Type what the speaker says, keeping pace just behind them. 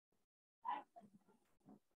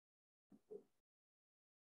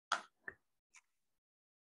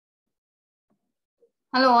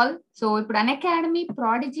Hello all. So ఇప్పుడు Unacademy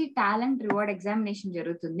prodigy talent reward examination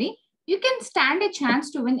జరుగుతుంది. You can stand a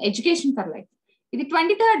chance to win education for life. ఇది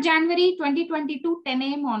 23rd January 2022 10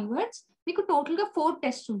 AM onwards. మీకు total గా 4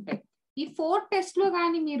 test ఉంటాయి. ఈ 4 test లో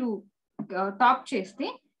కానీ మీరు టాప్ చేస్తే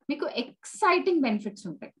మీకు ఎక్సైటింగ్ బెనిఫిట్స్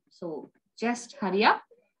ఉంటాయి. So just hurry up.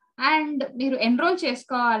 And మీరు ఎన్రోల్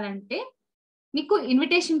చేసుకోవాలంటే మీకు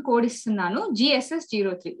ఇన్విటేషన్ కోడ్ ఇస్తున్నాను,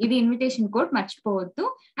 GSS03. ఇది ఇన్విటేషన్ కోడ్, మర్చిపోవద్దు.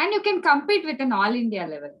 And you can compete with an all India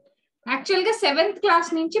level. Actual గా 7th క్లాస్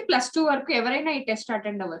నుంచి +2 వరకు ఎవరైనా ఈ టెస్ట్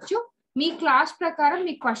అటెండ్ అవ్వచ్చు. మీ క్లాస్ ప్రకారం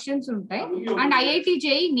మీకు క్వశ్చన్స్ ఉంటాయి. అండ్ IIT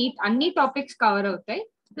JEE నీట్ అన్ని టాపిక్స్ కవర్ అవుతాయి.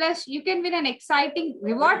 Plus you can win an exciting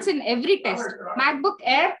rewards in every test. MacBook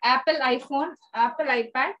Air, Apple iPhone, Apple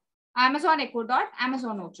iPad, Amazon Echo Dot,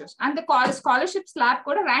 Amazon Vouchers. And the scholarship slab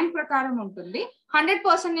కూడా rank ప్రకారం ఉంటుంది.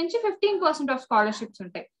 100% నుంచి 15% of scholarships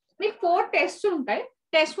ఉంటాయి. మీకు 4 test ఉంటాయి.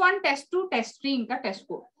 Test 1, test 2, test 3, ఇంకా test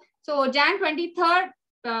 4. So Jan 23rd,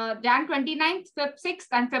 Jan 29th, Feb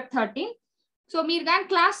 6th and Feb 13th. So మీరు కానీ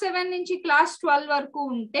క్లాస్ 7 నుంచి క్లాస్ 12 వరకు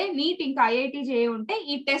ఉంటే, నీట్ ఇంకా IIT JEE ఉంటే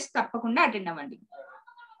ఈ టెస్ట్ తప్పకుండా అటెండ్ అవ్వండి.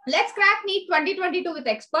 Let's crack NEET 2022 with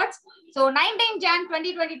experts. So 19 Jan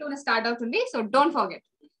 2022 start అవుతుంది. So don't forget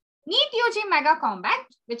NEET UG Mega Combat,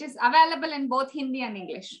 which is available in both Hindi and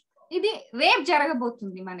English. ఇది రేపు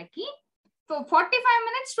జరగబోతుంది మనకి. So 45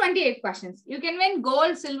 minutes, 28 questions. You can win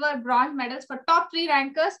gold, silver, bronze medals for top 3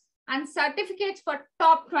 rankers and certificates for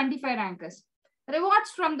top 25 rankers.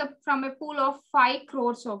 Rewards from a pool of 5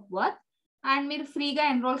 crores of worth. And మీరు ఫ్రీగా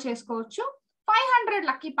enrol చేసుకోవచ్చు. 500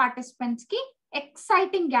 lucky participants కి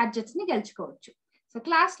exciting gadgets ని గెలుచుకోవచ్చు. So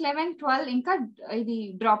class 11, 12 ఇంకా ఇది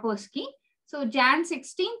droppers కి. So Jan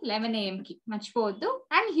 16th 11 AM కి, మర్చిపోవద్దు.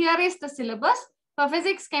 And here is the syllabus for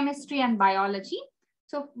physics, chemistry and biology.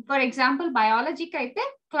 So for example బయాలజీకి అయితే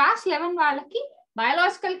క్లాస్ 11 వాళ్ళకి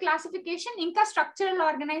బయాలజికల్ క్లాసిఫికేషన్ ఇంకా structural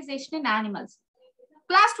organisation in animals.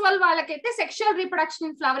 Class 12 వాళ్ళకైతే sexual reproduction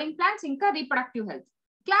in flowering plants ఇంకా reproductive health.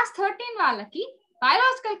 Class 13 వాళ్ళకి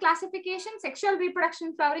biological classification, sexual reproduction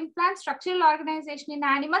in flowering plants, structural organization in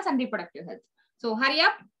animals and reproductive health. So hurry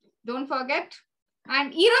up, don't forget. And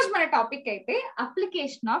ee roju mana topic aithe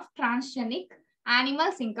application of transgenic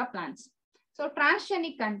animals inka plants. So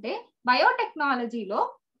transgenic ante biotechnology lo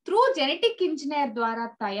through genetic engineer ద్వారా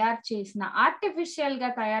తయారు చేసిన, artificial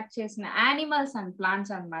గా తయారు చేసిన animals and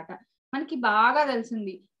plants అన్నమాట. మనకి బాగా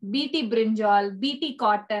తెలిసింది బీటీ బ్రింజాల్, బీటీ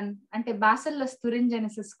కాటన్ అంటే బాసిల్లస్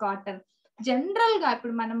thuringiensis కాటన్. జనరల్ గా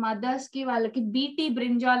ఇప్పుడు మన మదర్స్ కి వాళ్ళకి బీటీ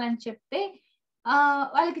బ్రింజాల్ అని చెప్తే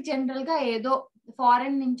వాళ్ళకి జనరల్ గా ఏదో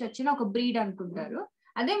ఫారెన్ నుంచి వచ్చిన ఒక బ్రీడ్ అనుకుంటారు.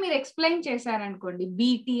 అదే మీరు ఎక్స్ప్లెయిన్ చేశారనుకోండి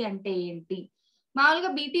బీటీ అంటే ఏంటి, మామూలుగా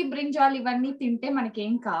బీటీ బ్రింజాల్ ఇవన్నీ తింటే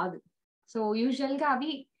మనకేం కాదు. సో యూజువల్ గా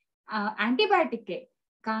అవి యాంటీబయాటికే,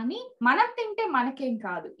 కానీ మనం తింటే మనకేం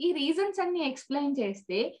కాదు. ఈ రీజన్స్ అన్ని ఎక్స్ప్లెయిన్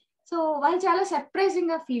చేస్తే సో వాళ్ళు చాలా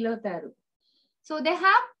సర్ప్రైజింగ్ గా ఫీల్ అవుతారు. So they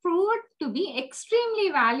have proved to be extremely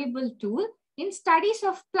valuable tool in studies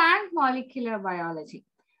of plant molecular biology.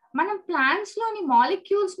 మనం ప్లాంట్స్ లోని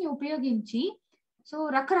మాలిక్యూల్స్ ని ఉపయోగించి సో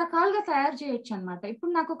రకరకాలుగా తయారు చేయొచ్చు అన్నమాట.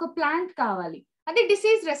 ఇప్పుడు నాకు ఒక ప్లాంట్ కావాలి, అది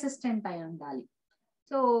డిసీజ్ రెసిస్టెంట్ అయి ఉండాలి.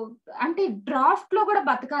 సో అంటే డ్రాఫ్ట్ లో కూడా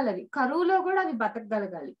బతకాలి, అది కరువులో కూడా అవి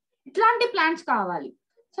బతకగలగాలి. ఇట్లాంటి ప్లాంట్స్ కావాలి.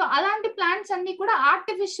 సో అలాంటి ప్లాంట్స్ అన్ని కూడా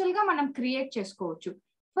ఆర్టిఫిషియల్ గా మనం క్రియేట్ చేసుకోవచ్చు.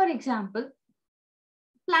 ఫర్ ఎగ్జాంపుల్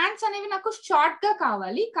ప్లాంట్స్ అనేవి నాకు షార్ట్ గా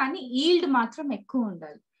కావాలి, కానీ ఈల్డ్ మాత్రం ఎక్కువ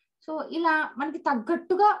ఉండాలి. సో ఇలా మనకి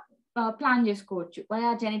తగ్గట్టుగా ప్లాన్ చేసుకోవచ్చు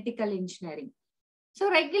via genetical engineering. So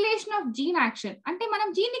regulation of gene action అంటే మనం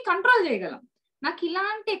జీన్ ని కంట్రోల్ చేయగలం. నాకు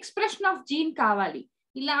ఇలాంటి ఎక్స్ప్రెషన్ ఆఫ్ జీన్ కావాలి,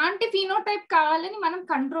 ఇలాంటి ఫీనోటైప్ కావాలని మనం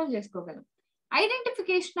కంట్రోల్ చేసుకోగలం.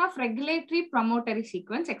 Identification of regulatory ప్రమోటరీ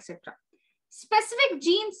sequence etcetera. Specific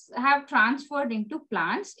jeans have transferred in to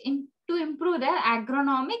plants to improve there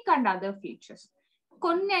అగ్రోనామిక్ and other features.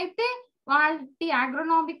 కొన్ని అయితే వాటి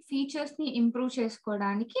అగ్రోనామిక్ ఫీచర్స్ ని ఇంప్రూవ్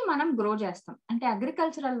చేసుకోవడానికి మనం గ్రో చేస్తాం. అంటే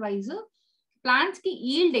అగ్రికల్చరల్ వైజ్ ప్లాంట్స్ కి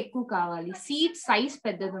ఈల్డ్ ఎక్కువ కావాలి, సీడ్ సైజ్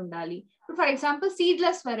పెద్దది ఉండాలి. ఇప్పుడు ఫర్ ఎగ్జాంపుల్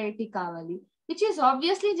సీడ్లెస్ వెరైటీ కావాలి, which is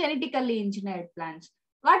obviously genetically engineered plants.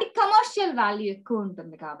 వాటికి కమర్షియల్ వాల్యూ ఎక్కువ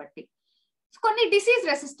ఉంటుంది కాబట్టి. కొన్ని డిసీజ్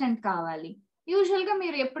రెసిస్టెంట్ కావాలి. యూజువల్ గా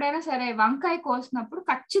మీరు ఎప్పుడైనా సరే వంకాయ కోసినప్పుడు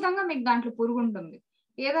ఖచ్చితంగా మీకు దాంట్లో పురుగు ఉంటుంది,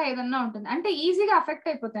 ఏదన్నా ఉంటుంది, అంటే ఈజీగా అఫెక్ట్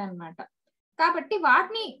అయిపోతాయి అన్నమాట. కాబట్టి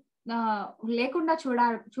వాటిని లేకుండా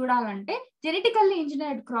చూడాలంటే జెనెటికల్లీ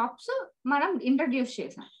ఇంజనీర్డ్ క్రాప్స్ మనం ఇంట్రడ్యూస్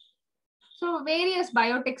చేసాం. So various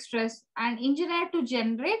Biotique stress and engineer to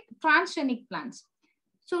generate transgenic plants.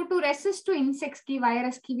 So to resist to insects కి,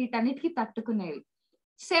 వైరస్ కి, వీటన్నిటికి తట్టుకునేవి.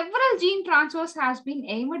 Several gene transfers has been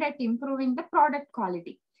aimed at improving the product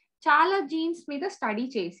quality. చాలా jeans మీద study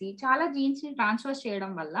చేసి చాలా jeans ని transfer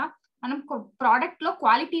చేయడం వల్ల మనం ప్రోడక్ట్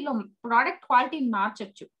క్వాలిటీని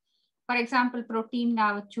మార్చొచ్చు. ఫర్ ఎగ్జాంపుల్ ప్రోటీన్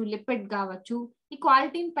కావచ్చు, లిపిడ్ కావచ్చు, ఈ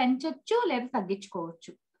క్వాలిటీని పెంచొచ్చు లేదా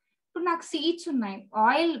తగ్గించుకోవచ్చు. ఇప్పుడు నాకు సీడ్స్ ఉన్నాయి,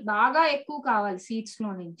 ఆయిల్ బాగా ఎక్కువ కావాలి సీడ్స్ లో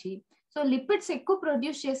నుంచి. సో లిపిడ్స్ ఎక్కువ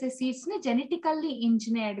ప్రొడ్యూస్ చేసే సీడ్స్ ని జెనెటికల్లీ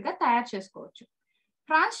ఇంజనీర్డ్ గా తయారు చేసుకోవచ్చు.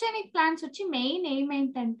 ట్రాన్స్జెనిక్ ప్లాంట్స్ వచ్చి మెయిన్ ఎయిమ్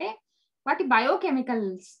ఏంటంటే వాటి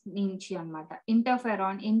బయోకెమికల్స్ నుంచి అన్నమాట.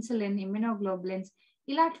 ఇంటర్ఫెరాన్, ఇన్సులిన్, ఇమ్యునోగ్లోబులిన్స్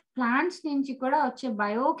ఇలాంటి ప్లాంట్స్ నుంచి కూడా వచ్చే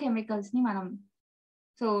బయోకెమికల్స్ ని మనం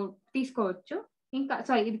సో తీసుకోవచ్చు.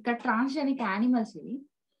 ఇంకా ఇక్కడ ట్రాన్స్జెనిక్ యానిమల్స్ ఇవి.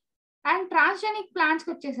 అండ్ ట్రాన్స్జెనిక్ ప్లాంట్స్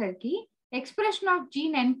కి వచ్చేసరికి expression of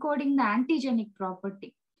gene encoding the antigenic property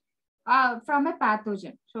from a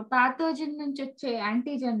pathogen. So pathogen నుంచి వచ్చే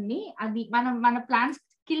యాంటీజెన్ ని అది మన ప్లాంట్స్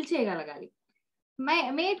కిల్ చేయగలగాలి.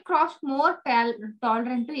 Made crops more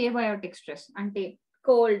tolerant to abiotic stress, అంటే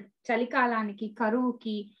కోల్డ్, చలికాలానికి,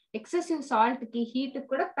 కరువుకి, ఎక్సెసివ్ సాల్ట్ కి, హీట్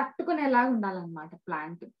కూడా తట్టుకునేలాగా ఉండాలన్నమాట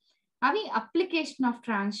ప్లాంట్. అవి అప్లికేషన్ ఆఫ్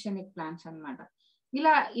ట్రాన్స్జెనిక్ ప్లాంట్స్ అన్నమాట.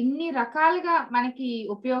 ఇలా ఇన్ని రకాలుగా మనకి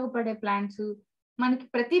ఉపయోగపడే ప్లాంట్స్, మనకి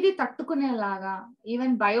ప్రతిదీ తట్టుకునేలాగా,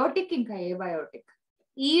 ఈవెన్ బయోటిక్ ఇంకా ఏబయోటిక్,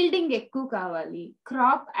 ఈల్డింగ్ ఎక్కువ కావాలి,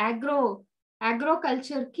 క్రాప్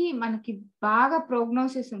అగ్రోకల్చర్ కి మనకి బాగా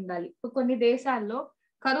ప్రోగ్నోసిస్ ఉండాలి. కొన్ని దేశాల్లో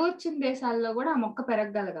కరువు వచ్చిన దేశాల్లో కూడా ఆ మొక్క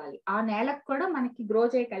పెరగగలగాలి, ఆ నేలకు కూడా మనకి గ్రో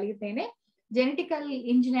చేయగలిగితేనే జెనెటికల్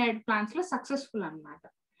ఇంజనీర్డ్ ప్లాంట్స్ లో సక్సెస్ఫుల్ అన్నమాట.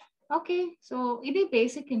 ఓకే, సో ఇది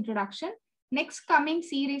basic introduction. Next coming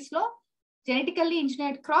series లో జెనెటికల్లీ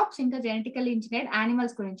ఇంజనీర్డ్ క్రాప్స్ ఇంకా జెనెటికల్లీ ఇంజనీర్డ్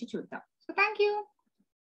యానిమల్స్ గురించి చూద్దాం. So thank you.